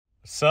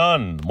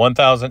Sunn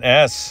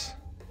 1000S,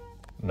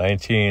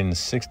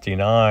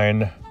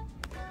 1969,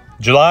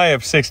 July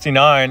of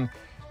 69.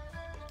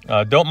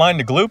 Don't mind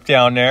the gloop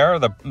down there.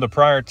 The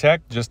prior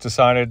tech just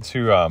decided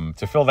to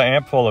fill the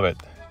amp full of it,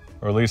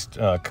 or at least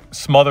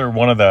smother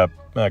one of the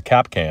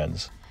cap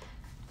cans.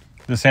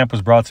 This amp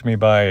was brought to me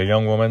by a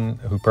young woman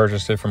who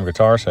purchased it from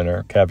Guitar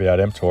Center,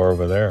 caveat emptor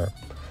over there.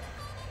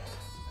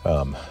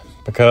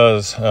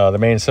 Because the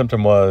main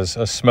symptom was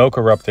a smoke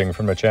erupting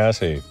from the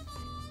chassis.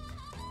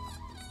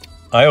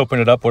 I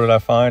opened it up. What did I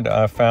find?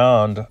 I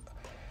found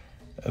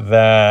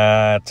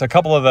that a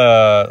couple of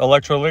the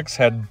electrolytics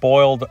had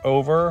boiled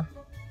over,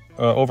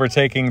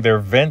 overtaking their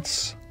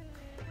vents.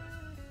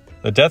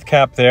 The death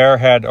cap there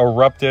had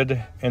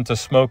erupted into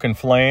smoke and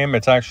flame.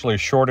 It's actually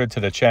shorted to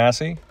the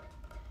chassis.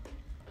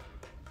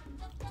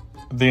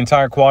 The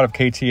entire quad of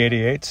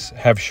KT88s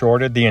have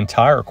shorted the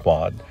entire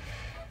quad.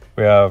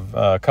 We have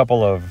a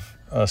couple of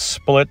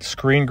split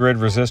screen grid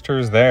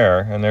resistors there,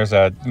 and there's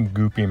that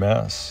goopy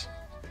mess.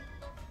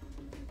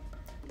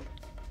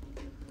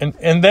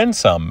 And then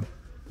some.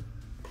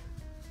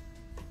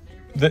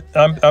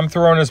 I'm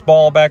throwing this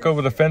ball back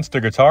over the fence to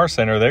Guitar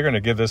Center. They're going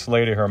to give this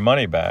lady her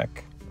money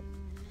back.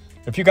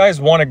 If you guys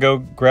want to go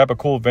grab a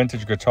cool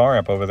vintage guitar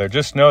amp over there,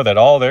 just know that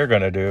all they're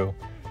going to do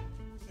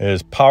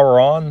is power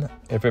on.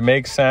 If it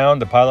makes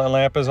sound, the pilot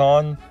lamp is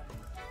on,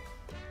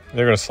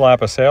 they're going to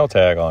slap a sale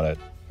tag on it.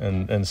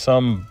 And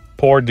some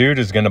poor dude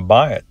is going to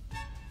buy it.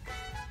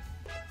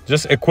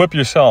 Just equip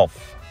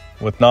yourself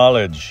with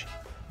knowledge.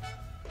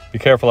 Be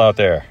careful out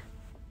there.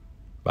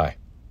 Bye.